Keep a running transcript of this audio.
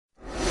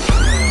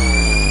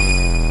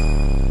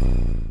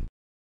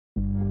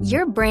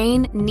Your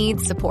brain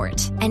needs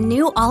support, and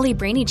new Ollie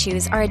Brainy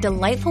Chews are a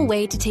delightful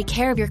way to take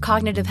care of your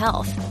cognitive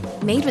health.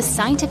 Made with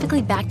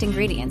scientifically backed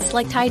ingredients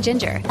like Thai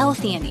ginger,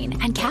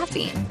 L-theanine, and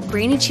caffeine,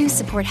 Brainy Chews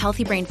support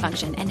healthy brain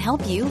function and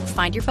help you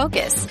find your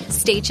focus,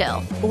 stay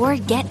chill, or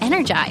get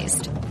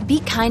energized.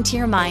 Be kind to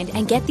your mind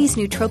and get these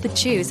nootropic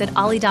chews at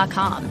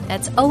ollie.com.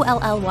 That's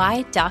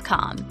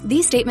OLLY.com.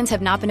 These statements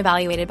have not been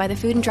evaluated by the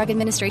Food and Drug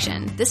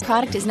Administration. This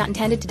product is not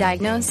intended to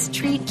diagnose,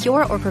 treat,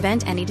 cure, or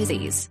prevent any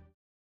disease.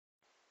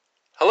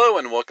 Hello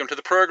and welcome to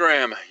the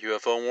program,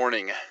 UFO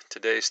Warning.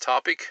 Today's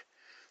topic,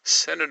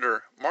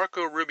 Senator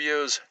Marco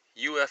Rubio's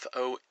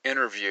UFO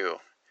interview.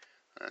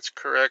 That's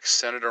correct,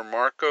 Senator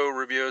Marco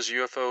Rubio's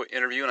UFO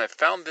interview, and I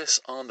found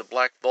this on the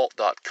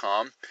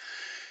blackvault.com.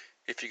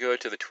 If you go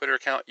to the Twitter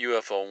account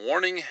UFO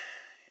Warning,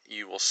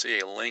 you will see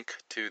a link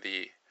to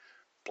the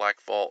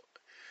Black Vault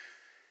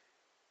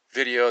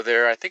video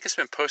there. I think it's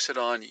been posted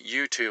on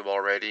YouTube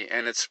already,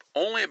 and it's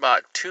only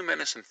about 2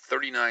 minutes and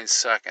 39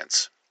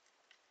 seconds.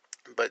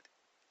 But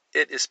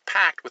it is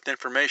packed with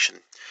information.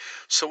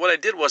 So what I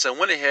did was I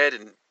went ahead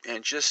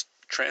and just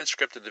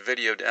transcribed the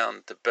video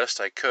down the best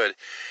I could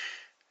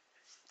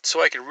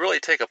so I could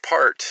really take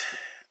apart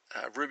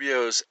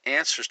Rubio's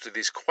answers to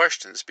these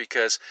questions,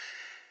 because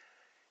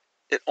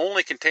it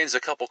only contains a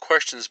couple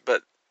questions,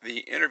 but the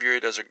interviewer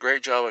does a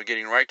great job of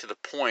getting right to the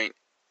point.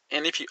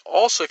 And if you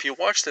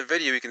watch the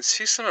video, you can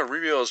see some of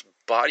Rubio's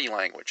body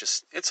language.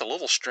 It's a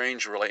little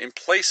strange, really. In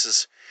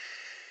places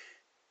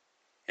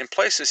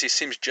he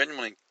seems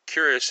genuinely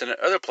curious, and in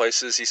other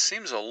places he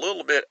seems a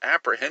little bit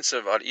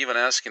apprehensive about even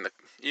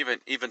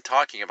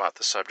talking about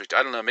the subject.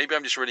 I don't know. Maybe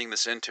I'm just reading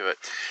this into it.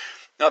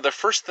 Now, the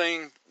first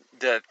thing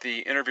that the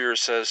interviewer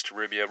says to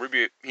Rubio,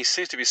 he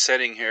seems to be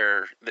sitting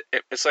here.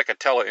 It's like a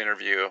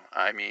tele-interview.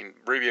 I mean,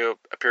 Rubio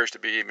appears to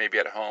be maybe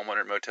at home in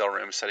a motel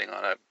room, sitting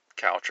on a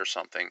couch or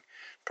something.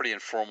 Pretty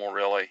informal,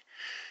 really.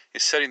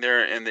 He's sitting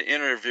there, and the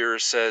interviewer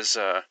says,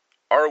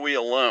 "Are we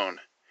alone?"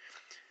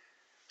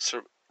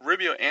 So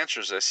Rubio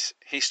answers this.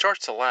 He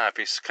starts to laugh.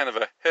 He's kind of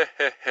a heh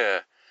heh heh.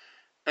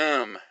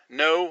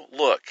 No,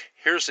 look,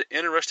 here's the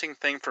interesting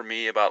thing for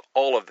me about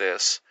all of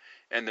this,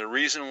 and the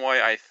reason why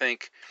I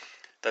think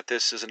that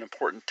this is an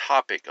important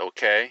topic,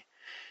 okay?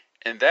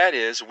 And that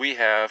is, we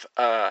have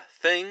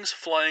things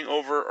flying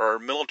over our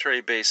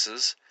military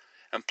bases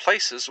and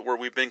places where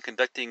we've been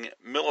conducting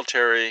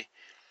military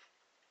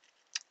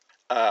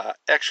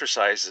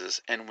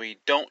exercises, and we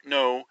don't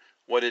know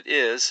what it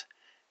is,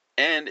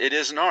 and it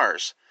isn't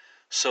ours.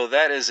 So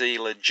that is a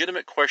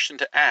legitimate question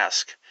to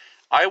ask.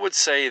 I would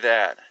say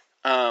that,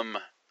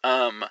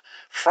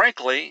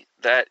 frankly,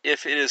 that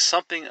if it is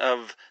something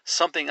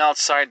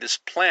outside this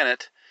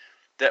planet,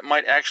 that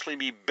might actually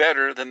be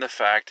better than the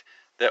fact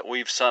that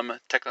we've some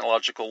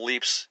technological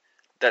leaps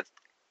on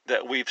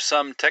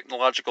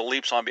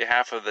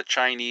behalf of the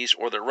Chinese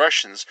or the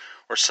Russians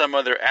or some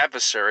other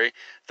adversary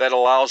that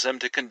allows them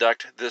to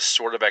conduct this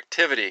sort of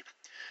activity.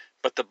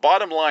 But the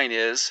bottom line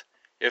is,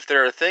 if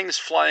there are things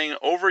flying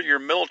over your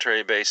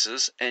military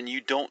bases and you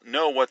don't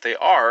know what they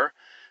are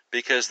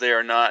because they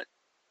are not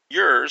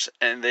yours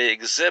and they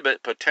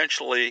exhibit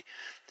potentially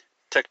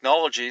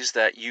technologies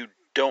that you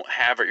don't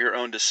have at your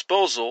own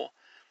disposal,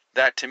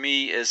 that to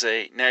me is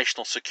a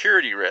national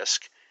security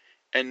risk,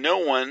 and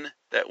one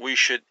that we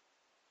should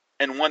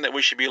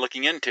be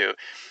looking into.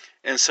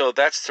 And so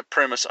that's the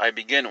premise I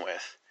begin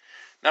with.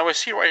 Now, we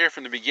see right here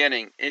from the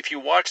beginning, if you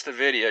watch the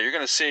video, you're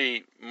going to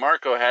see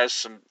Marco has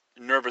some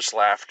nervous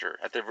laughter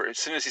as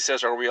soon as he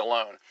says, "Are we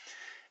alone?"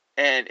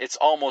 And it's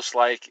almost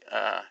like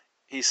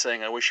he's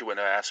saying, "I wish you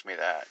wouldn't have asked me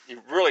that."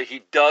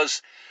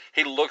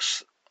 He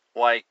looks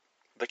like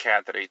the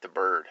cat that ate the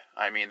bird.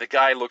 I mean, the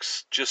guy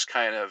looks just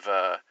kind of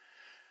a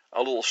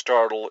little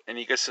startled, and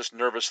he gets this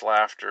nervous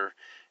laughter,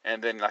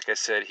 and then, like I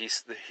said,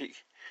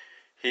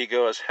 he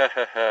goes, "Ha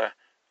ha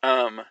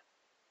ha,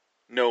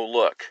 no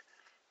look."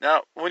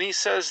 Now, when he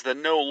says the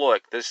 "no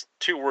look," there's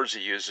two words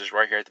he uses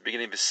right here at the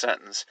beginning of his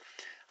sentence.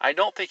 I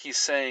don't think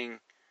he's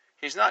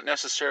not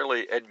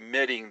necessarily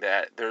admitting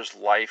that there's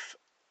life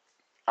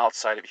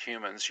outside of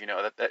humans,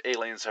 that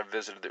aliens have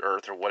visited the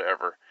Earth or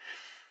whatever.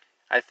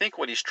 I think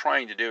what he's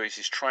trying to do is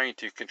he's trying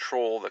to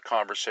control the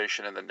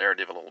conversation and the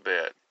narrative a little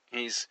bit.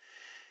 He's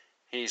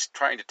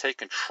trying to take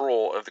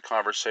control of the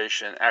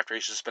conversation after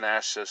he's just been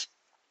asked this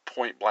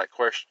point blank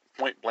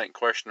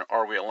question,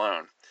 "Are we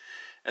alone?"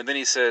 And then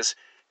he says,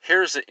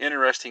 "Here's the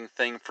interesting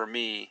thing for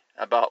me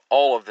about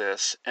all of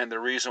this, and the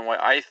reason why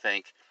I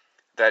think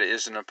that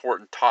is an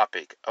important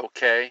topic."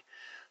 Okay?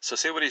 So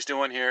see what he's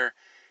doing here?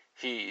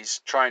 He's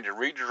trying to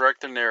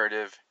redirect the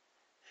narrative.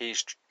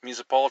 He's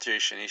a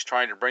politician. He's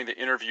trying to bring the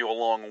interview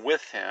along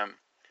with him,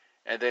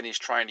 and then he's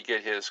trying to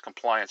get his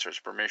compliance or his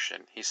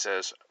permission.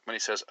 When he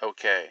says,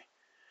 "Okay."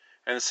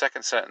 And the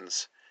second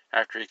sentence,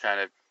 after he kind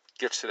of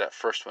gets to that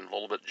first one a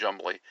little bit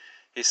jumbly,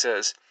 he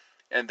says,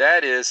 "And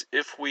that is,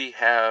 if we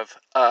have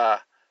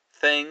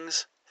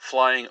things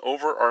flying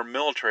over our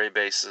military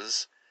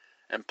bases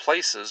and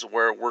places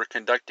where we're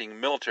conducting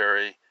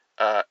military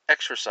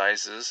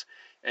exercises,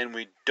 and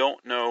we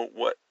don't know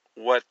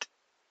what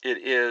it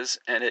is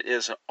and it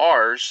isn't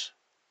ours,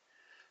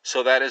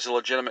 so that is a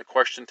legitimate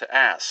question to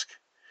ask.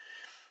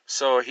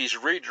 So he's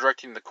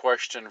redirecting the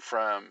question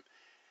from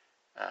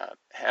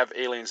have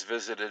aliens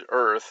visited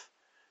Earth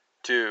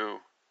to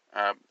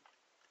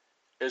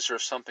is there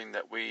something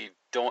that we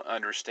don't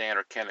understand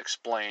or can't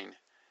explain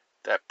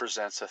that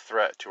presents a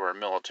threat to our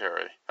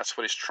military? That's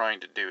what he's trying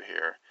to do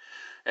here.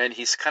 And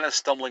he's kind of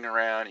stumbling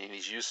around and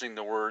he's using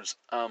the words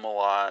a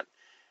lot,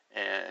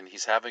 and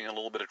he's having a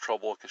little bit of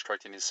trouble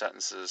constructing his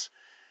sentences.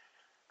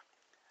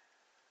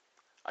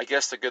 I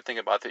guess the good thing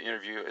about the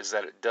interview is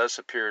that it does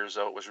appear as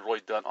though it was really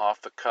done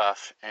off the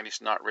cuff and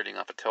he's not reading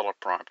off a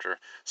teleprompter.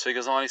 So he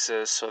goes on, he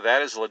says, so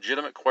that is a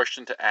legitimate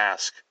question to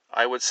ask.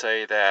 I would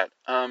say that,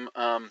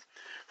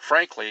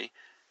 frankly,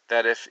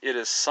 that if it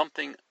is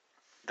something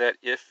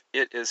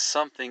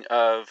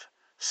of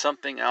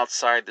something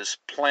outside this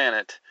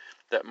planet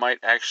that might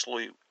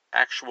actually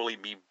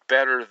be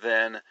better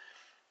than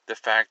the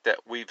fact that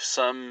we've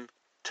some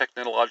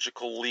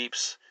technological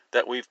leaps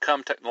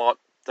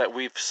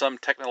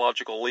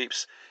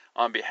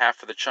on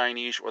behalf of the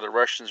Chinese or the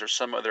Russians or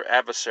some other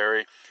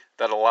adversary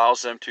that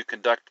allows them to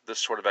conduct this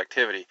sort of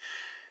activity.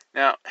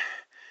 Now,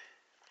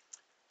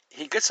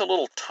 he gets a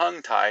little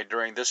tongue-tied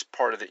during this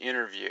part of the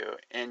interview,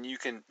 and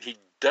he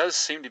does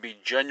seem to be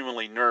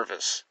genuinely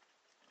nervous.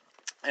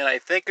 And I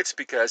think it's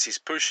because he's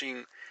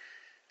putting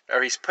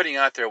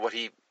out there what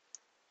he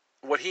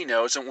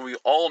knows, and what we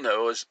all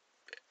know is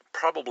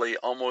probably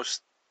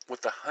almost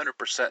with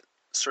 100%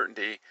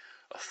 certainty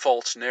a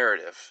false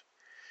narrative.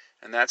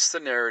 And that's the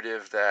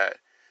narrative that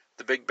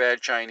the big bad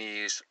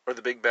Chinese or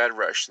the big bad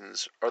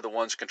Russians are the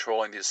ones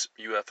controlling this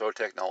UFO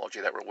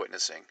technology that we're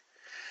witnessing.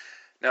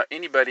 Now,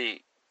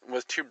 anybody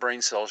with two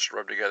brain cells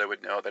rubbed together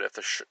would know that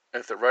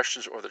if the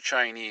Russians or the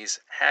Chinese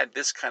had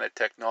this kind of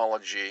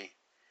technology,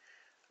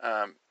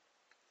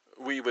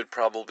 we would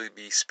probably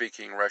be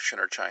speaking Russian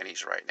or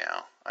Chinese right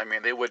now. I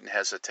mean, they wouldn't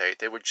hesitate.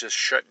 They would just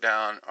shut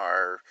down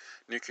our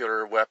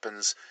nuclear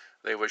weapons.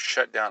 They would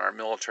shut down our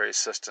military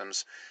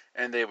systems,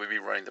 and they would be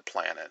running the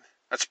planet.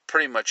 That's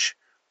pretty much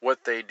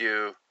what they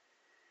do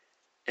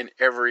in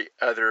every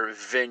other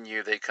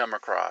venue they come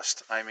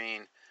across. I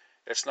mean,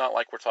 it's not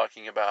like we're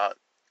talking about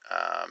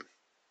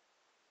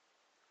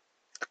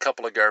a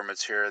couple of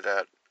governments here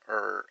that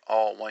are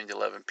all wanting to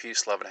live in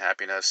peace, love, and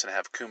happiness and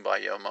have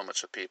kumbaya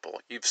moments with people.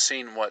 You've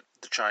seen what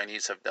the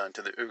Chinese have done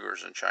to the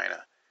Uyghurs in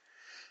China.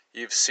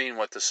 You've seen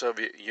what the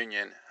Soviet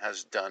Union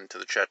has done to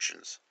the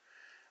Chechens.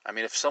 I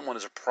mean, if someone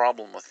is a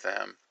problem with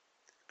them,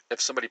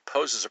 if somebody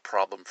poses a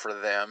problem for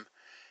them,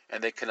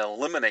 and they can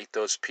eliminate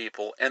those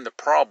people and the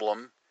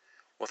problem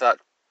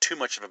without too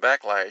much of a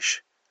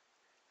backlash,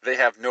 they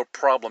have no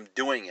problem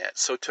doing it.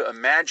 So to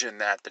imagine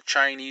that the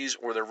Chinese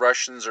or the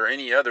Russians or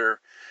any other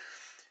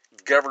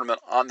government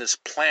on this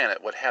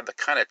planet would have the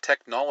kind of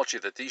technology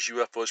that these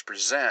UFOs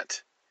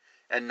present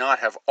and not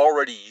have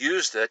already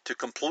used it to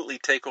completely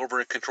take over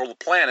and control the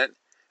planet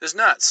is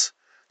nuts.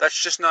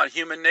 That's just not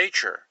human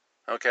nature,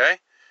 okay?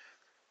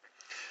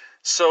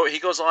 So he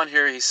goes on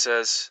here, he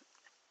says,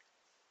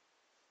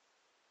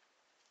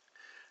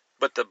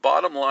 but the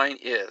bottom line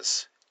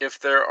is, if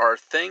there are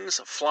things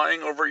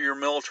flying over your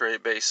military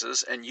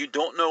bases and you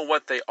don't know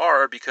what they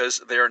are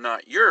because they are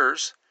not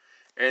yours,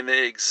 and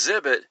they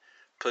exhibit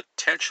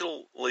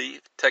potentially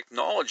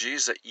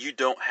technologies that you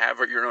don't have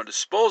at your own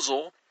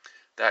disposal,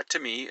 that to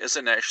me is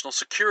a national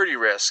security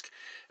risk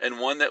and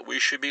one that we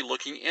should be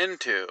looking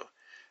into.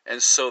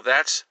 And so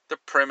that's the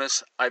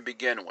premise I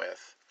begin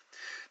with.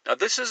 Now,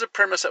 this is a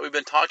premise that we've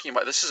been talking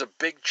about. This is a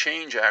big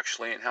change,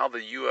 actually, in how the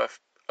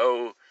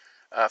UFO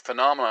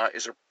phenomena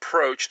is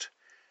approached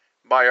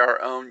by our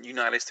own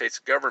United States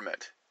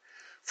government.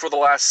 For the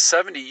last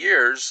 70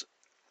 years,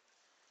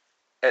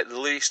 at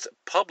least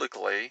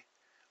publicly,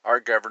 our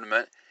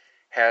government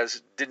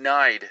has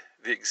denied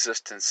the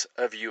existence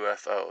of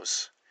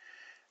UFOs.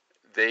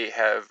 They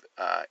have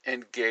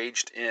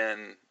engaged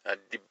in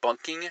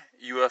debunking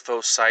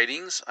UFO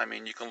sightings. I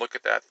mean, you can look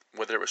at that,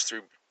 whether it was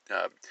through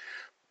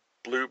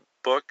Blue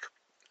Book,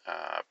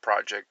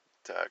 Project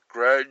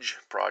Grudge,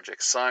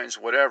 Project Signs,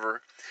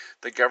 whatever.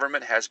 The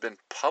government has been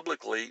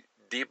publicly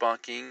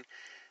debunking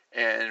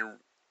and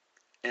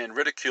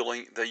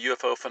ridiculing the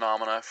UFO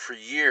phenomena for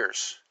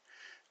years.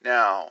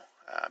 Now,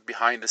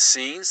 behind the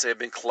scenes, they've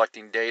been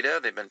collecting data,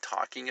 they've been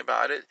talking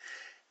about it,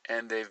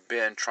 and they've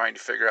been trying to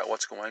figure out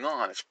what's going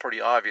on. It's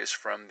pretty obvious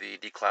from the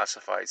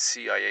declassified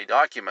CIA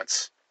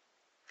documents.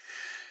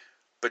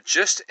 But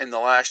just in the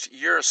last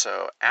year or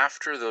so,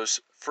 after those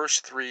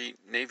first three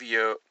Navy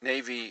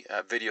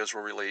videos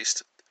were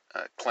released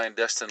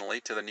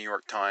clandestinely to the New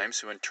York Times,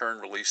 who in turn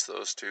released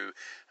those to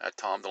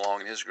Tom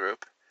DeLonge and his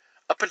group,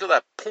 up until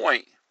that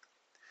point,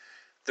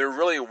 there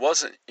really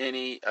wasn't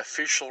any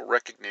official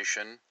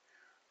recognition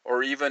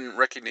or even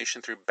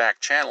recognition through back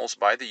channels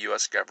by the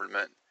U.S.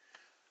 government,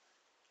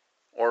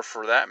 or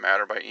for that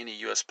matter by any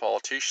U.S.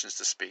 politicians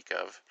to speak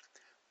of,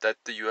 that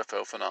the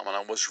UFO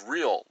phenomenon was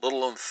real, let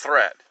alone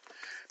threat.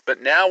 But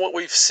now what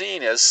we've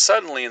seen is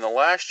suddenly in the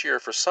last year,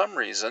 for some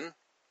reason,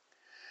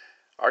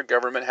 our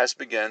government has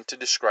begun to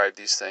describe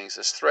these things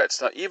as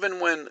threats. Now, even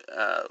when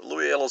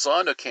Luis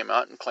Elizondo came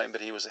out and claimed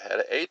that he was the head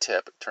of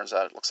AATIP, it turns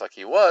out it looks like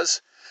he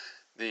was,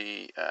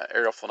 the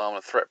Aerial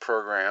Phenomena Threat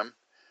Program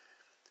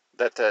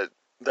that the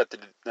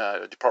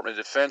Department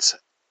of Defense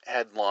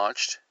had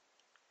launched.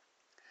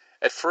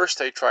 At first,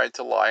 they tried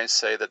to lie and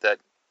say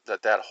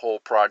that whole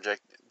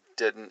project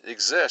didn't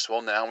exist.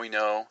 Well, now we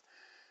know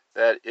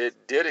that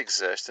it did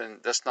exist, and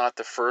that's not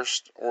the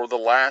first or the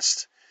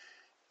last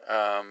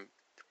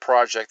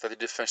project that the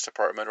Defense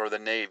Department or the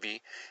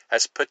Navy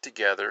has put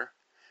together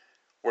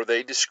where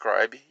they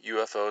describe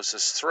UFOs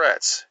as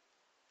threats.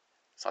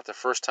 It's not the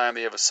first time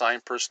they have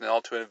assigned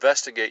personnel to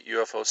investigate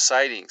UFO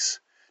sightings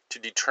to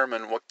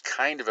determine what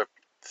kind of a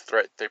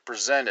threat they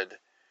presented.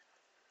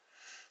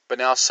 But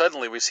now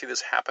suddenly we see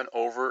this happen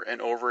over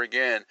and over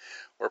again,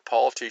 where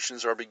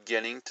politicians are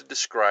beginning to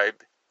describe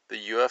the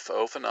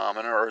UFO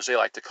phenomena, or as they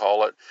like to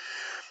call it,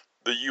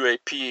 the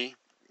UAP,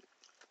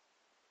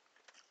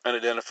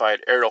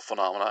 unidentified aerial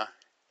phenomena,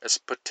 as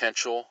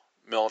potential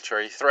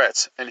military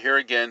threats. And here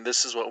again,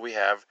 this is what we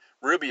have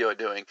Rubio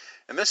doing.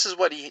 And this is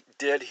what he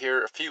did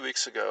here a few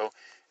weeks ago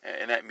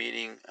in that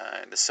meeting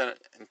in the Senate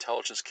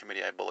Intelligence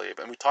Committee, I believe.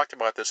 And we talked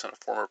about this in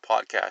a former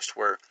podcast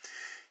where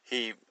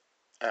he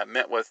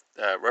met with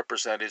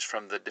representatives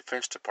from the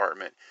Defense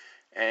Department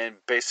and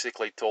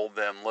basically told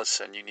them,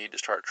 listen, you need to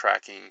start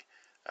tracking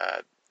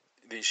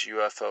these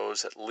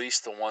UFOs, at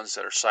least the ones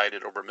that are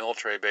sighted over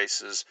military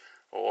bases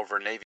or over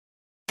Navy.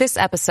 This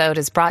episode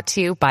is brought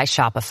to you by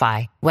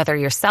Shopify. Whether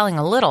you're selling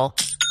a little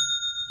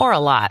or a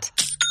lot,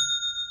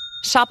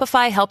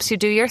 Shopify helps you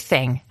do your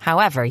thing,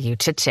 however you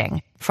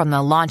cha-ching. From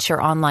the launch your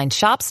online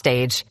shop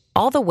stage,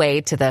 all the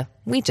way to the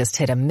we just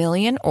hit 1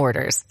 million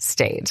orders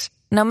stage.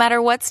 No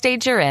matter what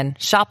stage you're in,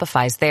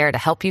 Shopify's there to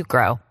help you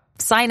grow.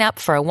 Sign up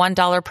for a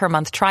 $1 per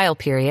month trial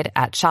period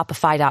at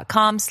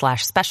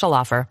shopify.com/special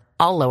offer,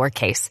 all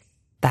lowercase.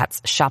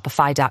 That's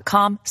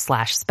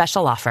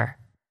shopify.com/special offer.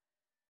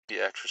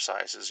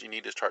 Exercises. You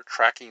need to start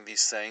tracking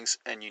these things,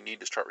 and you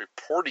need to start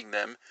reporting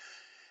them,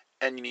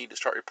 and you need to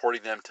start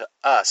reporting them to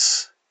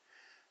us.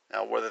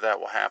 Now, whether that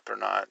will happen or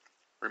not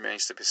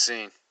remains to be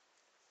seen.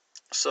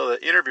 So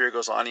the interviewer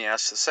goes on, he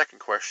asks the second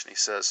question. He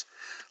says,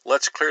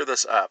 let's clear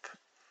this up.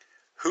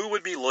 Who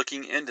would be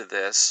looking into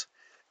this,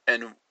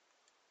 and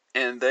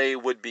they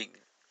would be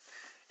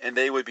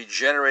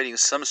generating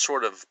some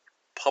sort of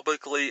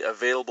publicly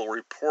available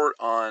report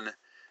on,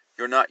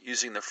 you're not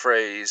using the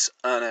phrase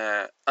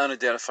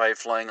unidentified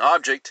flying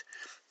object,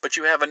 but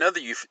you have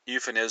another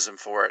euphemism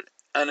for it,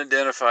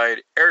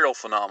 unidentified aerial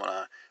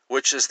phenomena,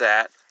 which is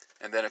that.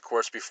 And then, of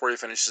course, before he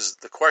finishes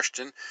the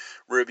question,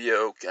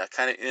 Rubio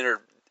kind of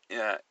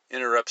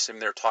interrupts him.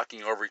 They're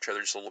talking over each other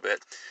just a little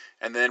bit.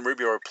 And then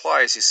Rubio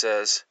replies, he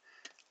says,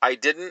 I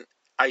didn't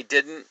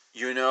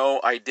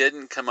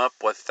come up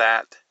with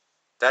that.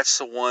 That's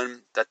the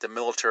one that the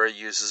military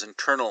uses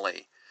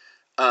internally.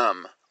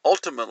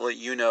 Ultimately,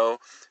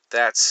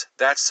 that's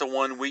the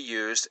one we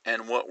used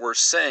and what we're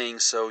saying.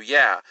 So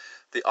yeah,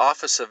 the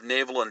Office of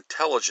Naval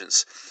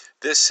Intelligence,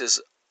 this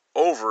is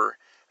over,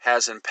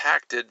 has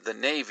impacted the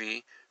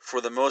Navy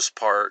for the most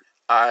part.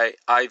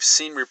 I've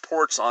seen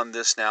reports on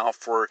this now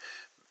for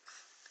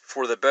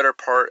the better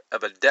part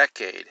of a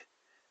decade.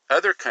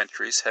 Other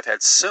countries have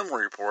had similar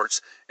reports,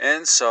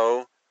 and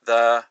so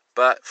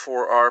but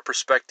for our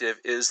perspective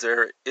is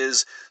there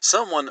is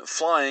someone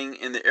flying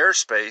in the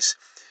airspace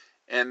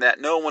and that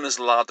no one is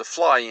allowed to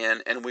fly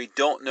in, and we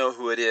don't know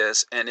who it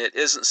is, and it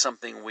isn't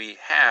something we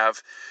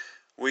have.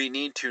 We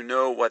need to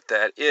know what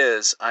that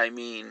is. I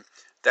mean,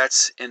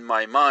 that's in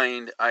my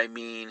mind. I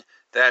mean,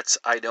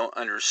 I don't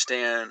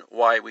understand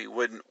why we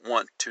wouldn't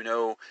want to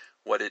know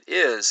what it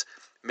is.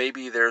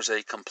 Maybe there's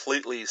a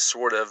completely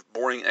sort of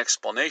boring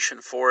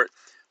explanation for it,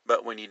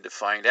 but we need to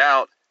find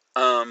out.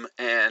 And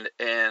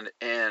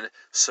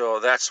so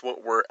that's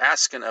what we're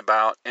asking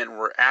about, and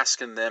we're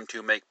asking them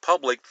to make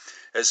public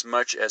as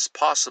much as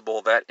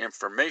possible that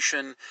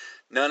information.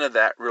 None of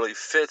that really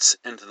fits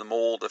into the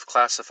mold of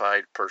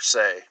classified per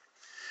se.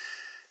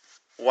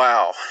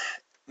 Wow.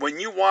 When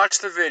you watch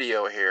the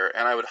video here,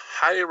 and I would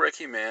highly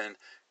recommend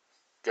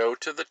go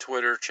to the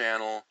Twitter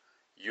channel,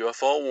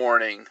 UFO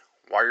Warning.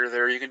 While you're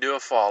there, you can do a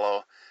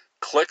follow.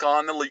 Click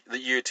on the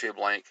YouTube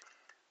link.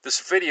 This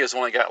video has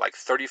only got like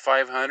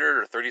 3,500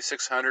 or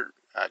 3,600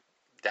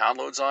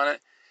 downloads on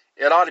it.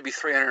 It ought to be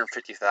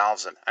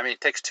 350,000. I mean,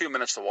 it takes 2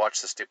 minutes to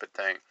watch the stupid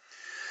thing.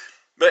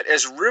 But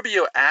as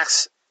Rubio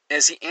asks,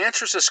 as he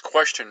answers this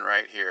question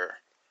right here,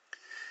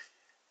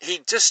 he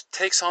just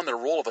takes on the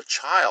role of a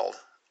child.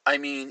 I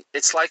mean,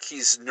 it's like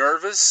he's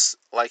nervous,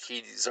 like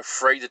he's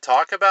afraid to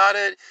talk about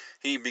it.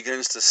 He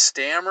begins to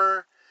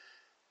stammer.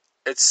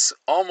 It's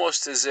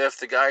almost as if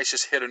the guy's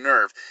just hit a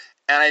nerve.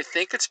 And I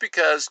think it's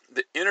because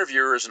the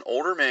interviewer is an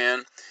older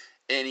man,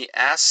 and he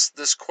asks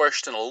this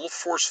question a little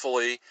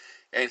forcefully,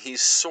 and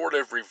he's sort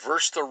of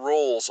reversed the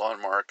roles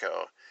on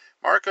Marco.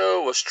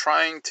 Marco was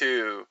trying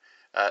to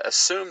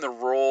assume the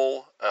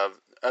role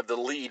of the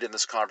lead in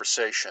this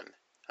conversation.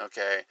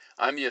 Okay,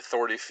 I'm the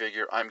authority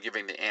figure. I'm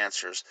giving the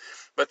answers.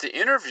 But the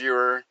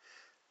interviewer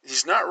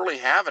he's not really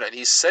having it.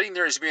 He's sitting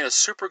there, he's being a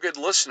super good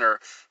listener,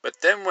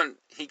 but then when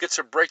he gets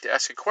a break to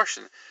ask a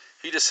question,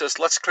 he just says,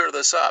 let's clear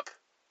this up.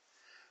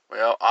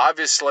 Well,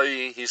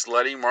 obviously, he's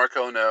letting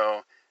Marco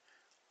know,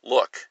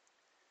 look,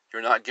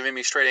 you're not giving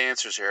me straight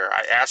answers here.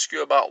 I ask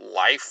you about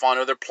life on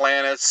other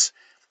planets,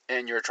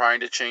 and you're trying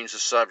to change the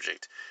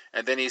subject.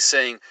 And then he's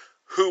saying,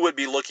 who would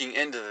be looking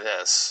into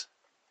this?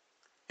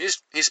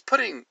 He's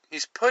putting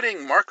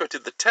Marco to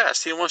the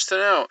test. He wants to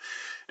know.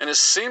 And it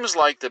seems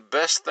like the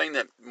best thing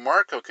that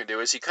Marco can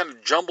do is he kind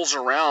of jumbles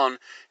around,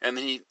 and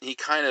he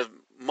kind of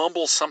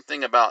mumbles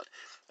something about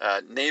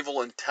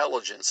Naval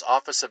Intelligence,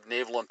 Office of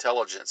Naval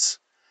Intelligence.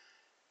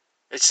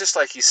 It's just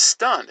like he's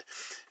stunned.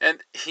 And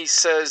he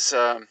says,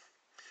 and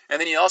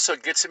then he also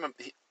gets him,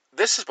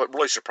 this is what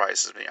really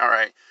surprises me. All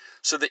right.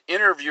 So the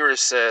interviewer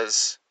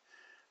says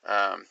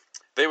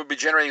they would be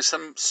generating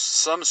some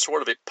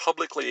sort of a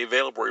publicly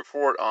available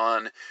report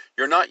on,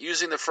 you're not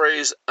using the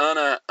phrase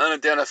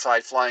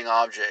unidentified flying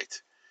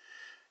object.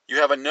 You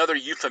have another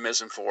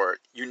euphemism for it,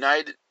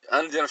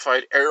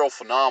 unidentified aerial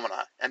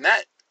phenomena. And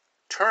that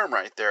term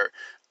right there,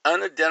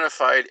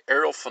 unidentified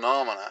aerial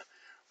phenomena,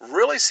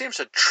 really seems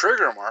to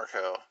trigger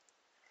Marco.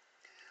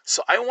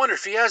 So I wonder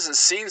if he hasn't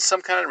seen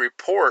some kind of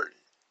report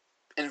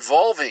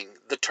involving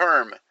the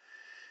term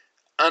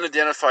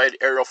unidentified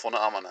aerial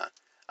phenomena.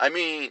 I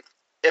mean,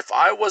 if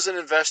I was an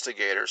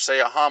investigator, say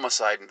a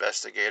homicide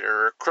investigator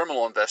or a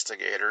criminal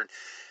investigator,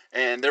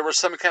 and there was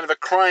some kind of a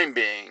crime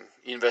being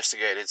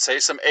investigated, say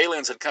some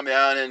aliens had come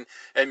down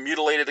and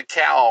mutilated a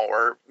cow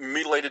or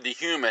mutilated a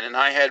human, and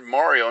I had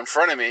Mario in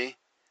front of me,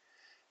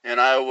 and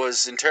I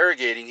was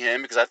interrogating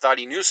him because I thought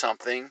he knew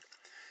something.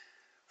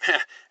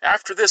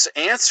 After this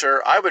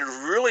answer, I would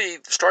really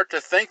start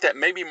to think that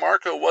maybe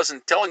Marco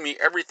wasn't telling me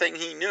everything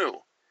he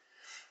knew,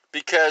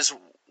 because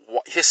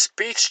his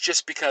speech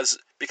just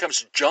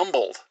becomes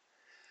jumbled.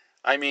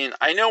 I mean,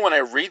 I know when I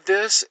read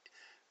this,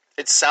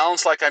 it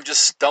sounds like I'm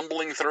just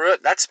stumbling through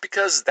it. That's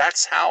because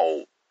that's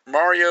how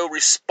Mario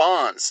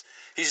responds.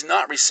 He's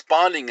not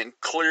responding in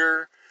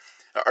clear,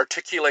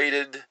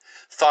 articulated,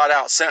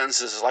 thought-out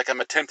sentences like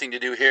I'm attempting to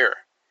do here.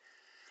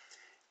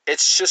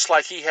 It's just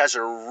like he has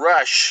a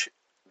rush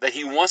that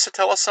he wants to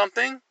tell us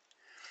something,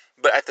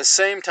 but at the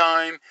same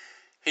time,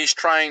 he's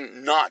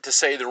trying not to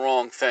say the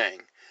wrong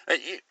thing.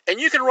 And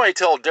you can really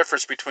tell a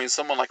difference between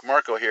someone like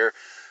Marco here,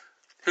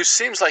 who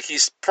seems like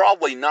he's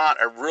probably not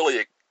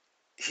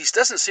he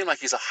doesn't seem like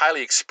he's a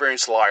highly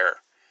experienced liar.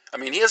 I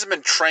mean, he hasn't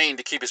been trained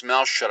to keep his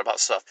mouth shut about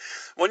stuff.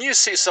 When you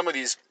see some of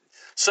these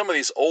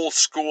old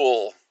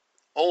school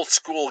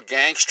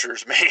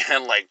gangsters,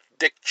 man, like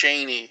Dick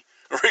Cheney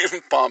or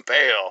even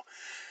Pompeo,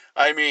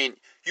 I mean,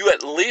 you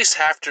at least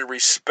have to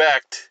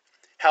respect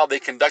how they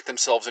conduct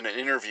themselves in an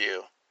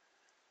interview.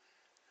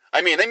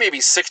 I mean, they may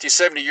be 60,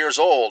 70 years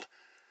old,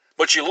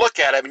 but you look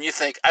at him and you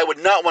think, I would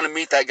not want to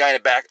meet that guy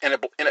in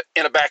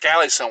a back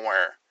alley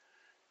somewhere.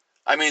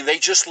 I mean, they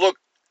just look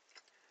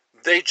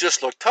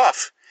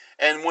tough.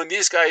 And when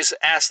these guys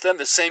ask them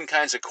the same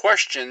kinds of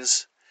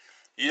questions,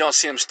 you don't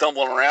see them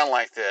stumbling around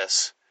like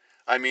this.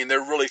 I mean, they're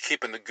really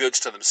keeping the goods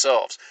to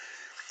themselves.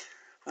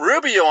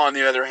 Rubio, on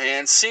the other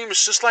hand,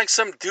 seems just like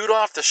some dude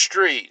off the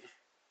street.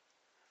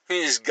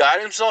 He's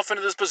got himself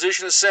into this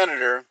position as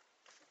senator,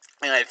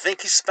 and I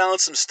think he's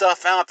found some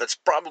stuff out that's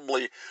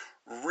probably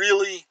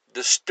really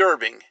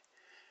disturbing.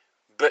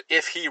 But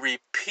if he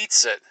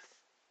repeats it,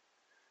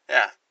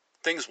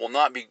 things will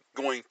not be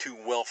going too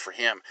well for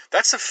him.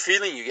 That's the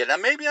feeling you get. Now,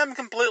 maybe I'm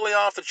completely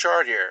off the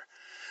chart here,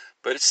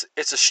 but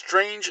it's a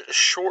strange,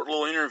 short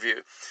little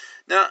interview.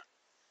 Now,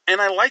 and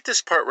I like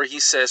this part where he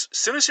says, as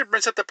soon as he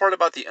brings up the part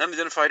about the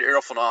unidentified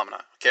aerial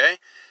phenomena, okay,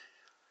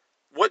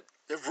 what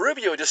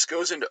Rubio just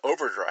goes into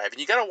overdrive, and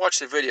you got to watch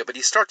the video. But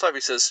he starts off, he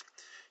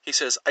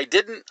says, I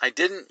didn't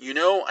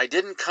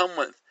come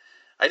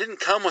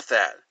with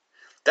that.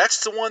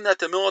 That's the one that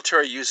the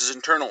military uses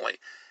internally.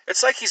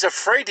 It's like he's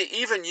afraid to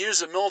even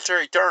use a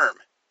military term.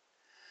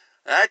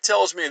 That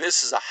tells me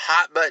this is a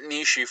hot button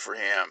issue for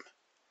him.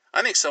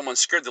 I think someone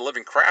scared the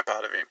living crap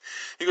out of him.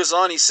 He goes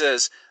on, he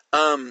says,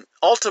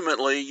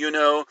 ultimately,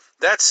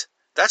 that's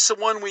the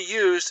one we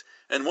used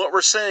and what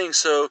we're saying.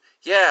 So,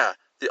 yeah,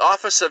 the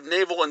Office of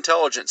Naval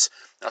Intelligence.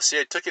 Now, see,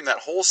 I took him that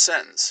whole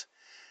sentence.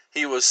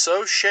 He was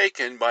so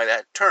shaken by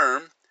that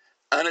term,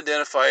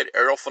 unidentified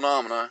aerial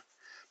phenomena.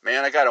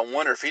 Man, I got to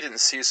wonder if he didn't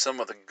see some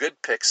of the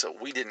good pics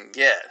that we didn't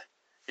get.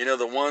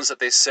 The ones that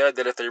they said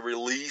that if they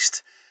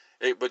released,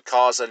 it would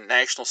cause a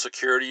national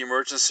security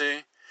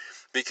emergency.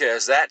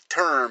 Because that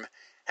term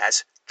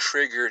has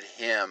triggered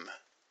him.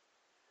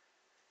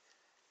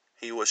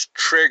 He was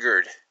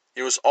triggered.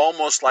 It was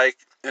almost like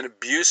an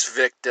abuse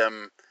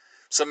victim.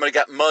 Somebody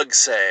got mugged,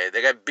 say.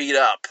 They got beat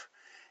up.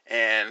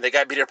 And they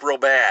got beat up real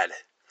bad.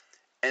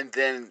 And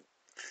then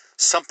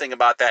something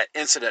about that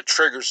incident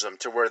triggers them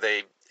to where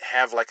they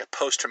have like a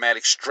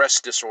post-traumatic stress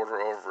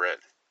disorder over it.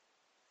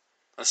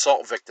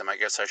 Assault victim, I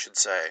guess I should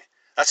say.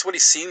 That's what he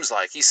seems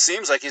like. He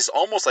seems like he's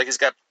almost like he's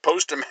got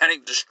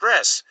post-traumatic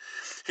distress.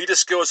 He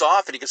just goes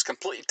off and he gets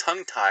completely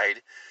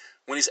tongue-tied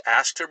when he's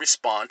asked to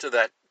respond to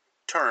that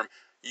term,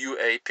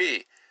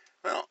 UAP.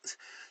 Well,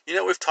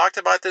 we've talked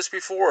about this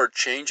before,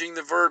 changing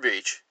the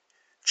verbiage,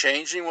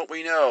 changing what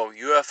we know,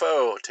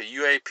 UFO to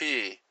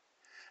UAP.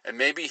 And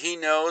maybe he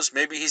knows,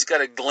 maybe he's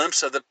got a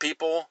glimpse of the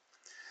people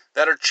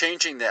that are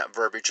changing that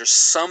verbiage. There's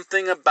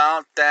something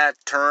about that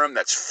term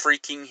that's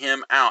freaking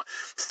him out.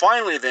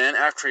 Finally then,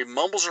 after he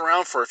mumbles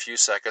around for a few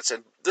seconds,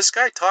 and this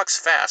guy talks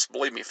fast,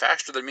 believe me,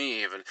 faster than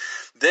me even,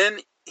 then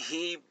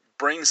he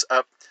brings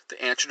up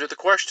the answer to the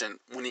question.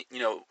 When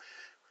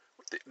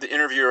the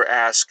interviewer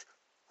asks,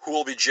 who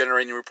will be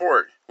generating the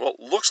report? Well, it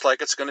looks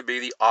like it's going to be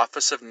the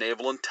Office of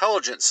Naval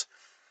Intelligence.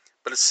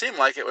 But it seemed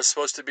like it was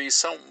supposed to be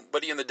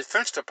somebody in the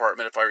Defense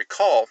Department, if I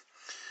recall,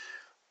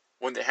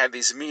 when they had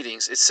these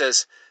meetings. It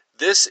says,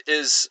 this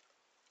is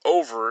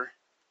over,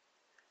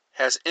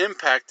 has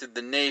impacted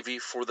the Navy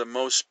for the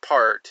most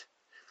part.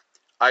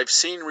 I've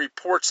seen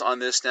reports on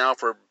this now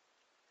for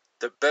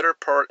the better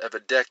part of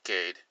a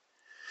decade.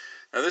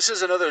 Now, this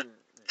is another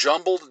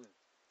jumbled,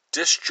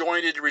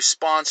 disjointed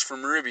response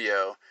from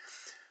Rubio.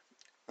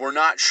 We're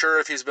not sure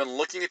if he's been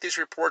looking at these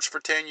reports for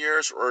 10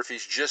 years or if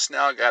he's just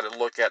now got to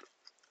look at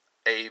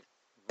a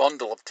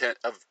bundle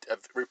of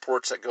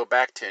reports that go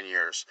back 10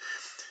 years.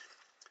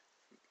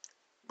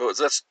 But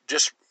let's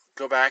just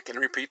go back and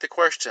repeat the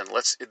question.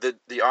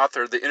 The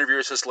author, the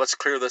interviewer says, let's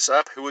clear this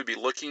up. Who would be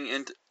looking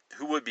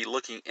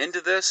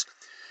into this?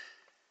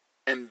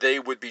 And they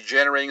would be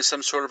generating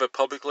some sort of a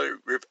publicly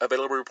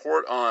available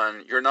report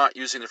on, you're not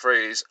using the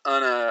phrase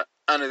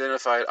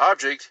unidentified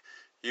object.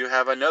 You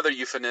have another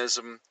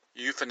euphemism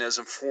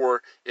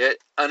for it,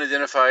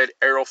 unidentified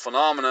aerial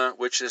phenomena,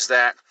 which is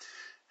that.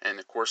 And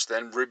of course,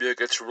 then Rubio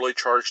gets really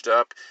charged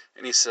up,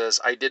 and he says,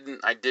 I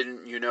didn't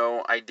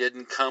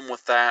come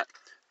with that.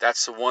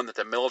 That's the one that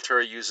the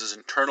military uses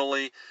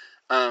internally.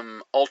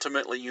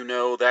 Ultimately,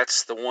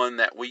 that's the one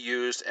that we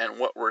used and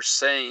what we're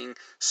saying.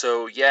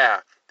 So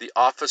yeah, the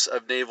Office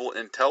of Naval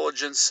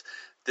Intelligence,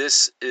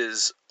 this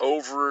is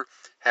over,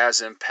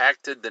 has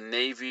impacted the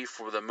Navy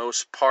for the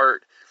most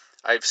part.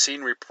 I've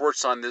seen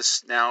reports on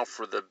this now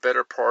for the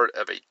better part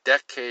of a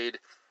decade.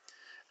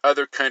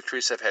 Other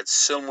countries have had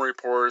similar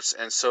reports,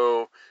 and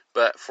so,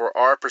 but for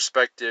our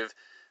perspective,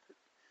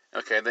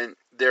 okay, then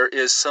there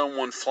is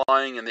someone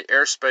flying in the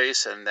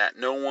airspace and that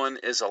no one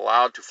is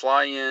allowed to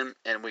fly in,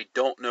 and we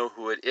don't know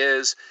who it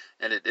is,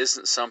 and it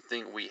isn't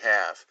something we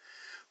have.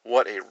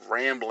 What a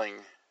rambling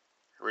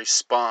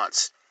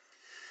response.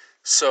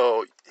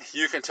 So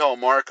you can tell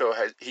Marco,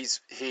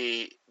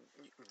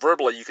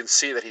 verbally you can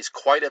see that he's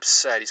quite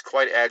upset, he's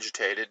quite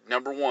agitated.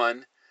 Number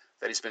one,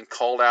 that he's been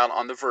called out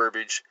on the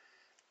verbiage,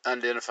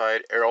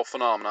 unidentified aerial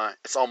phenomena.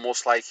 It's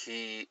almost like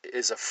he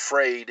is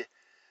afraid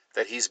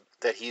that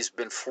he's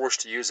been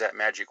forced to use that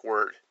magic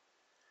word.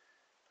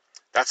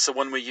 That's the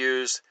one we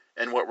used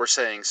and what we're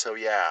saying, so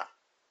yeah.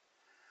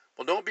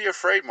 Well, don't be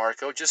afraid,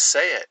 Marco, just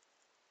say it.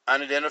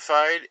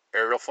 Unidentified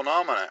aerial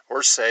phenomena,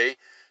 or say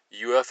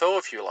UFO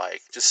if you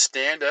like. Just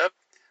stand up,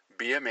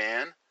 be a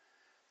man,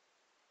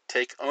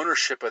 take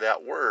ownership of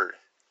that word.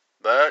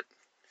 But,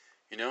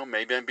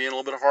 maybe I'm being a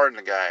little bit hard on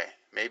the guy.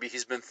 Maybe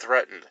he's been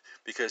threatened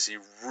because he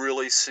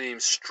really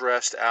seems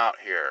stressed out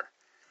here.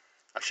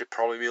 I should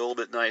probably be a little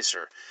bit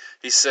nicer.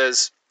 He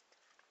says,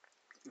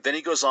 then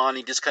he goes on,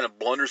 he just kind of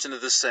blunders into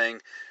this saying,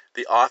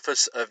 the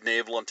Office of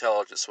Naval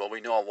Intelligence. Well,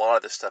 we know a lot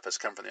of this stuff has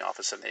come from the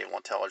Office of Naval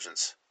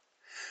Intelligence.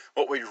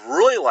 What we'd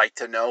really like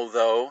to know,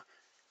 though,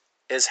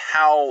 is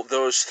how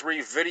those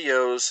 3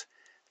 videos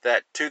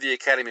that To the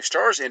Academy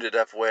Stars ended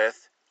up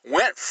with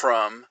went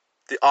from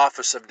the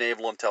Office of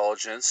Naval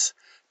Intelligence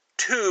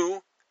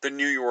to the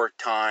New York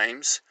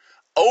Times,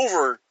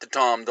 over to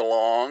Tom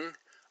DeLonge,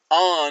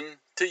 on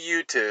to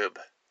YouTube.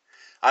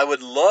 I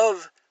would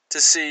love to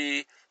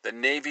see the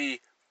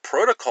Navy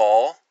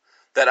protocol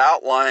that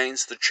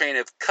outlines the chain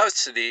of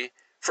custody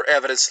for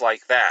evidence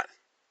like that.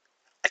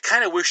 I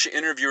kind of wish the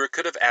interviewer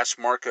could have asked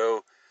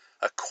Marco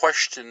a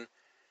question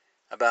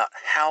about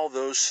how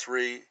those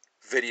 3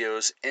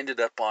 videos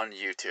ended up on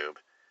YouTube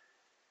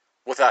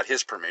without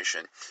his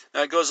permission.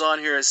 Now it goes on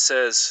here, it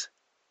says,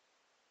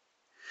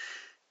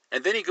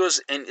 and then he goes,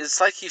 and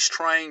it's like he's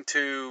trying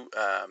to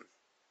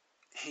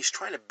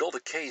build a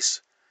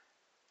case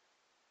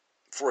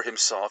for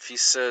himself. He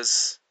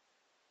says,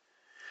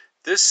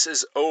 this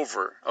is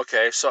over.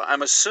 Okay, so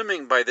I'm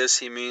assuming by this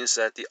he means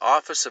that the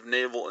Office of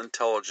Naval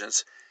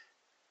Intelligence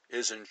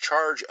is in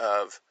charge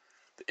of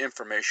the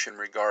information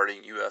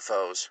regarding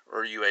UFOs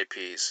or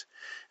UAPs.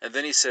 And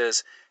then he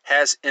says,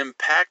 has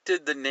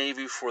impacted the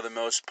Navy for the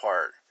most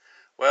part.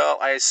 Well,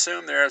 I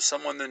assume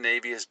someone in the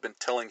Navy has been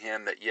telling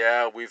him that,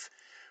 yeah, we've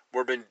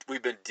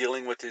been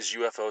dealing with his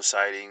UFO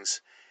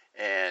sightings,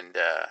 and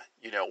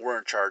we're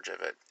in charge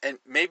of it. And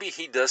maybe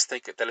he does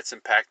think that it's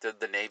impacted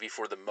the Navy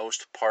for the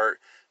most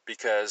part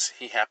because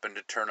he happened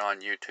to turn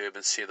on YouTube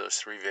and see those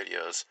 3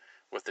 videos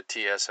with the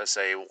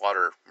TSSA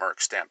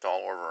watermark stamped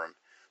all over them.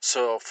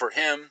 So for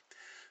him,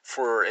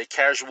 for a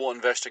casual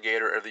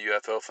investigator of the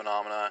UFO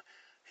phenomena,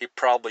 he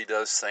probably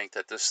does think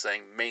that this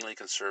thing mainly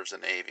concerns the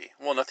Navy.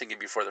 Well, nothing can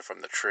be further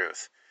from the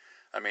truth.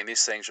 I mean,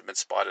 these things have been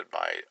spotted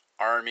by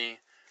Army,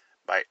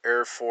 by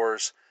Air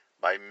Force,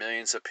 by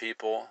millions of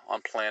people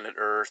on planet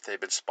Earth. They've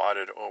been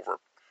spotted over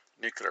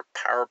nuclear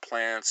power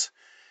plants.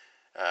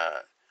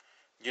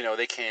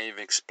 They can't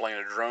even explain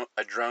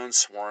a drone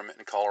swarm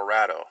in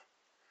Colorado.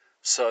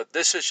 So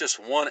this is just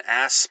one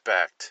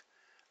aspect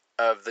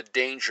of the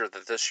danger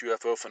that this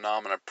UFO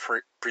phenomenon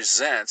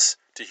presents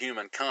to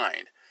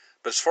humankind.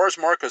 But as far as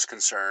Marco's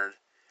concerned,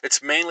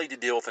 it's mainly to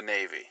deal with the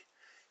Navy.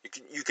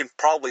 You can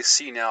probably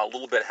see now a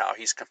little bit how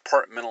he's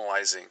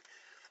compartmentalizing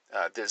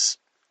this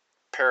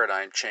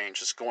paradigm change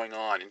that's going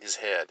on in his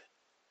head.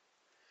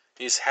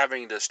 He's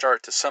having to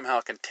start to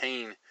somehow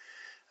contain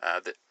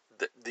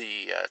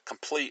the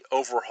complete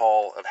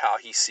overhaul of how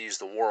he sees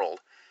the world.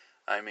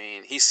 I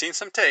mean, he's seen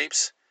some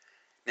tapes.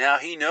 Now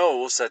he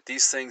knows that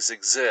these things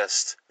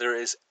exist. There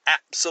is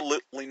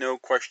absolutely no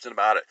question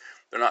about it.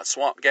 They're not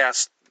swamp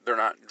gas. They're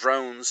not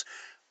drones.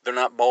 They're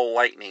not ball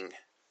lightning.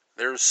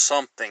 There's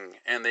something,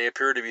 and they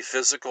appear to be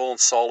physical and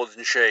solid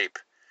in shape,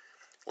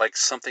 like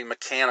something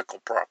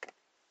mechanical,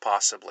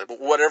 possibly. But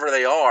whatever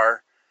they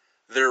are,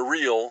 they're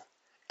real,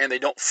 and they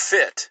don't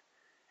fit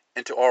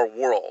into our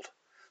world.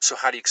 So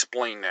how do you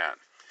explain that?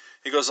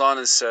 He goes on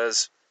and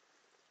says,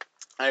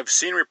 I have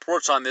seen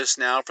reports on this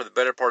now for the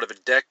better part of a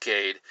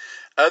decade.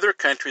 Other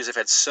countries have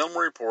had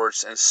similar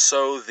reports,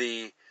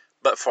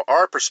 but for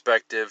our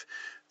perspective,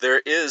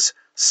 there is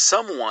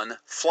someone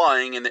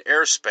flying in the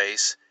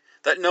airspace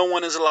that no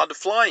one is allowed to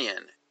fly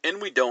in,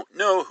 and we don't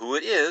know who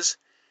it is,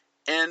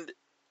 and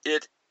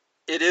it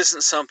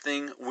isn't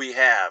something we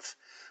have.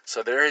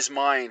 So there his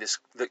mind is.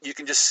 You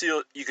can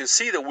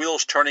see the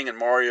wheels turning in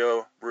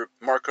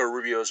Marco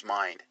Rubio's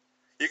mind.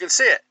 You can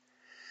see it.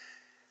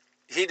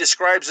 He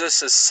describes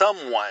this as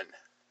someone.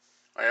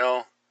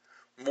 Well,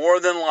 more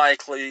than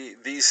likely,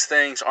 these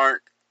things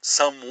aren't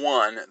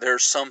someone. They're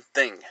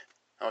something.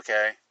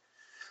 Okay?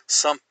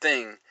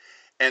 Something.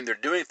 And they're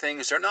doing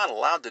things they're not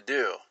allowed to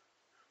do.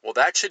 Well,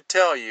 that should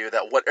tell you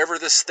that whatever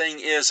this thing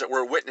is that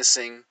we're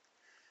witnessing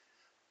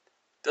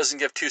doesn't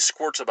give two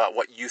squirts about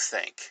what you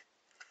think.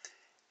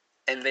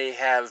 And they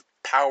have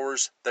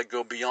powers that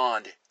go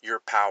beyond your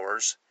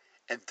powers.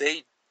 And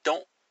they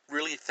don't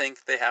really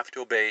think they have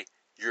to obey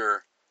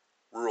your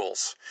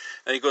rules.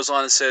 And he goes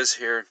on and says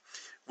here,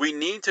 we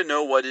need to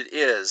know what it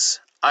is.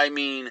 I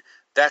mean,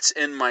 that's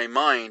in my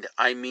mind.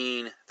 I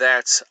mean,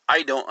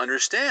 I don't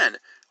understand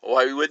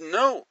why we wouldn't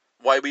know,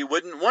 why we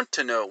wouldn't want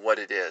to know what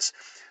it is.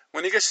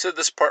 When he gets to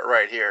this part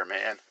right here,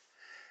 man,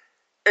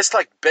 it's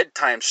like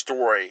bedtime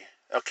story,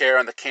 okay,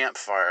 around the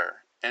campfire,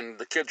 and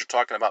the kids are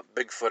talking about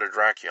Bigfoot or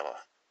Dracula.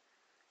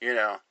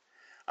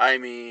 I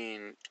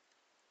mean,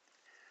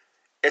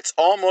 it's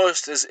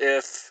almost as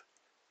if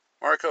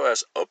Marco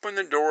has opened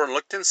the door and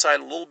looked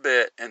inside a little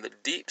bit, and the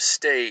deep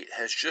state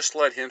has just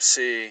let him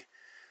see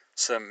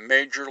some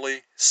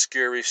majorly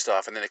scary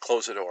stuff. And then they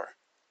close the door.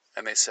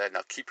 And they said,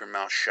 now keep your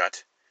mouth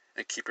shut.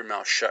 And keep your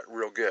mouth shut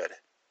real good.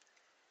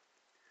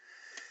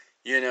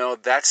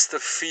 That's the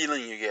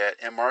feeling you get.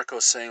 And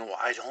Marco's saying, well,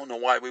 I don't know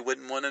why we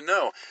wouldn't want to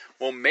know.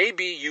 Well,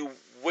 maybe you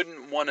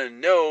wouldn't want to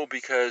know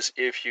because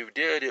if you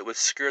did, it would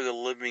scare the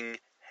living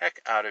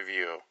heck out of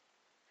you.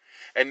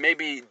 And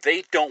maybe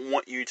they don't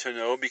want you to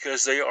know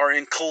because they are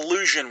in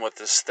collusion with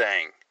this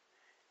thing.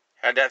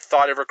 Had that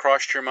thought ever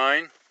crossed your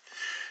mind?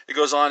 It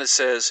goes on, it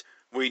says,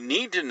 we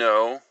need to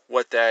know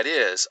what that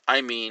is.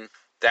 I mean,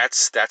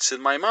 that's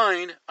in my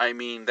mind. I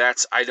mean,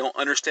 I don't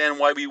understand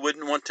why we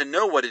wouldn't want to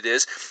know what it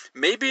is.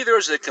 Maybe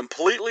there's a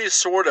completely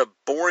sort of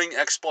boring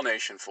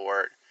explanation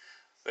for it.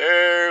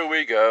 There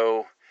we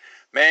go.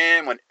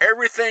 Man, when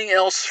everything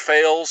else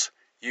fails,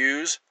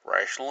 use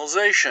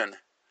rationalization.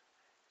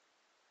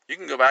 You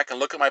can go back and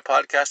look at my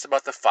podcast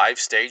about the 5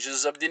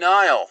 stages of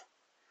denial.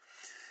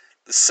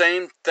 The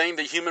same thing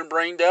the human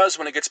brain does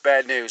when it gets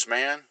bad news,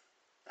 man.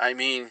 I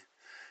mean,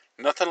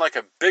 nothing like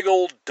a big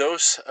old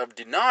dose of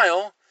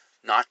denial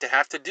not to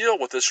have to deal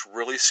with this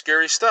really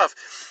scary stuff.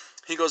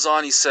 He goes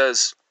on, he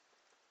says,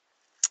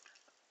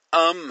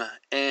 and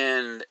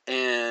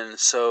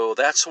so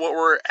that's what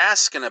we're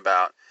asking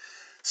about.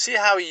 See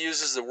how he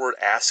uses the word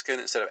asking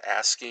instead of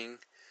asking?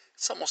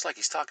 It's almost like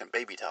he's talking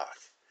baby talk.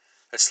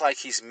 It's like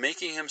he's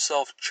making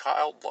himself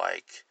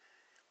childlike,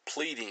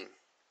 pleading.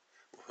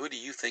 Who do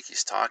you think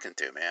he's talking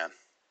to, man?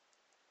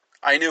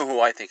 I know who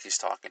I think he's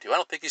talking to. I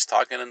don't think he's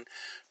talking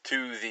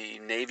to the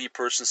Navy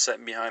person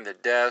sitting behind the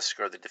desk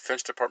or the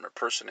Defense Department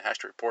person who has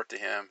to report to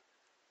him.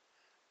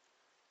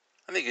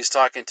 I think he's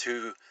talking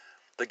to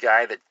the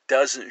guy that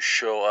doesn't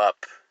show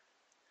up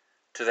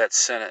to that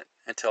Senate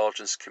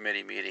Intelligence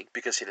Committee meeting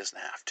because he doesn't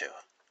have to.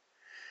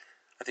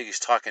 I think he's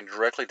talking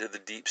directly to the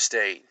deep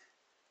state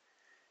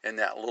in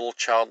that little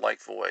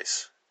childlike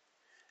voice.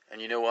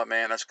 And you know what,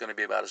 man? That's going to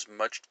be about as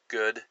much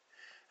good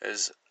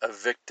as a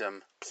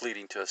victim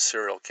pleading to a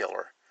serial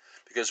killer.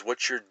 Because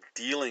what you're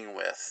dealing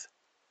with,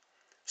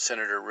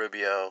 Senator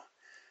Rubio,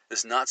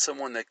 is not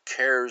someone that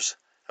cares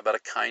about a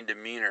kind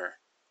demeanor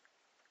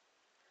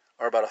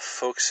or about a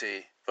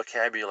folksy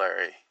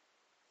vocabulary.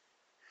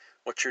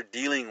 What you're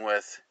dealing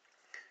with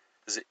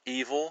is an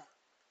evil,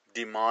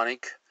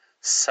 demonic,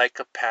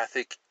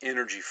 psychopathic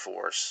energy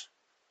force.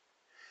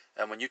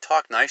 And when you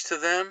talk nice to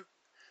them,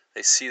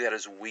 they see that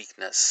as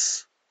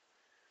weakness.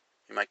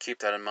 You might keep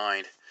that in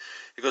mind.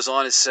 It goes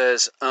on, it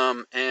says,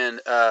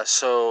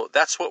 so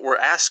that's what we're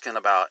asking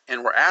about.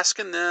 And we're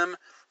asking them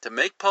to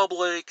make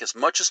public as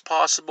much as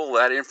possible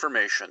that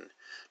information.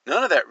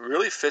 None of that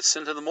really fits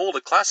into the mold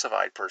of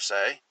classified, per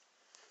se.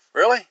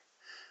 Really?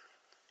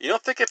 You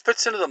don't think it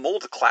fits into the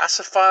mold of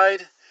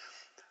classified?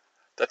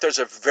 That there's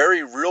a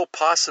very real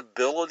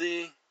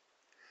possibility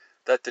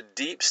that the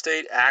deep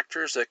state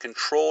actors that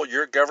control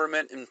your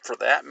government, and for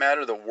that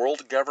matter, the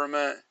world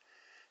government,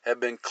 have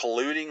been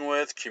colluding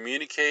with,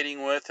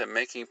 communicating with, and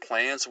making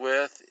plans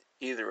with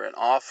either an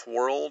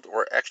off-world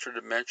or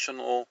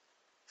extra-dimensional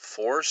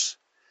force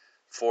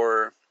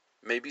for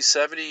maybe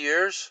 70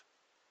 years?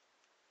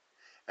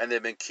 And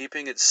they've been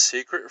keeping it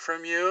secret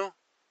from you?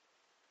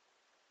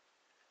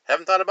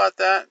 Haven't thought about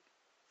that?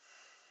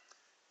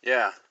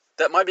 Yeah,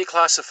 that might be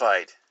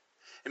classified.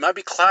 It might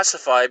be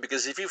classified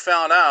because if you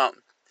found out,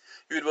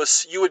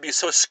 you would be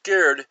so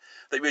scared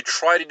that you would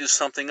try to do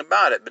something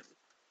about it, but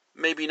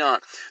maybe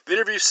not. The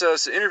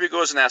interview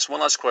goes and asks one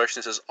last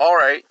question. It says, all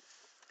right,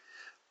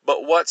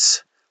 but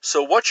what's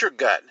your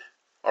gut?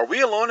 Are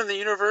we alone in the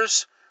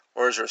universe,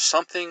 or is there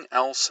something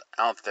else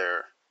out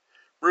there?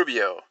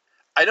 Rubio,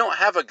 I don't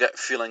have a gut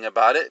feeling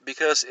about it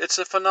because it's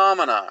a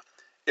phenomena.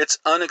 It's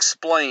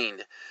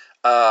unexplained.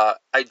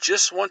 I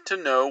just want to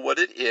know what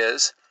it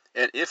is,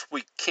 and if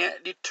we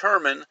can't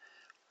determine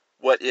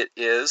what it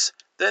is,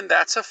 then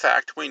that's a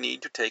fact we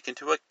need to take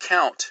into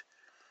account.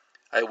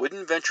 I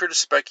wouldn't venture to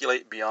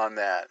speculate beyond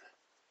that.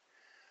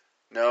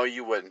 No,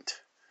 you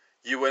wouldn't.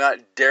 You would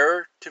not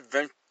dare to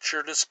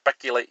venture to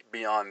speculate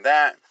beyond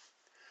that,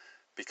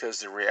 because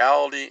the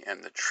reality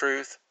and the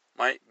truth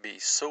might be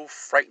so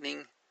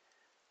frightening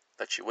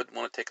that you wouldn't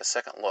want to take a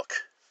second look.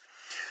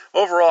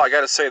 Overall, I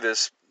got to say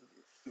this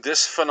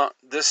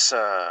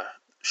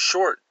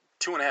short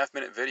 2.5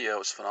 minute video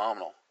is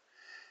phenomenal.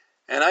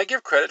 And I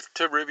give credit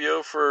to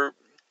Rubio for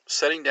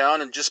sitting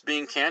down and just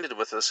being candid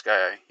with this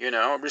guy.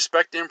 I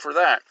respect him for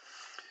that.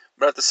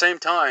 But at the same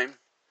time,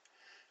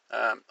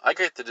 I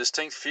get the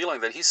distinct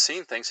feeling that he's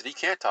seen things that he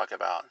can't talk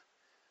about.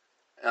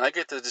 And I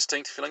get the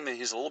distinct feeling that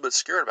he's a little bit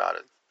scared about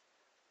it.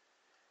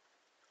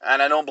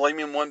 And I don't blame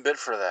him one bit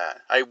for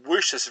that. I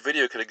wish this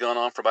video could have gone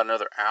on for about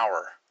another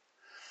hour.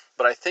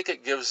 But I think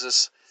it gives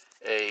us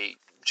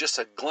just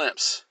a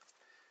glimpse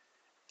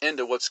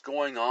into what's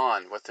going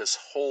on with this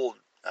whole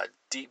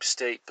deep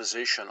state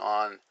position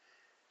on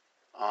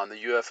the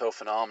UFO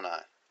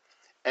phenomena.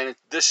 And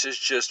this is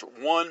just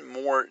one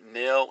more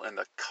nail in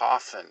the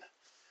coffin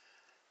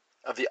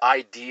of the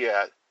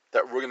idea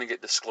that we're going to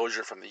get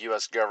disclosure from the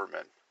U.S.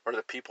 government or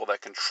the people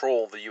that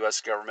control the U.S.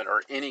 government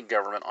or any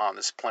government on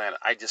this planet.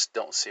 I just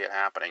don't see it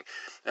happening.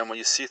 And when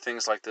you see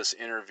things like this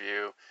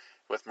interview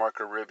with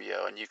Marco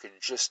Rubio, and you can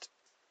just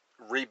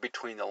read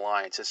between the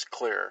lines, it's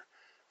clear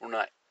we're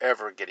not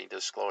ever getting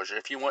disclosure.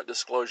 If you want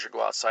disclosure,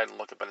 go outside and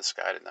look up in the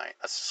sky tonight.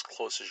 That's as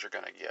close as you're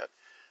going to get.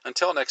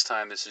 Until next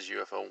time, this is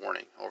UFO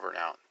Warning. Over and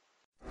out.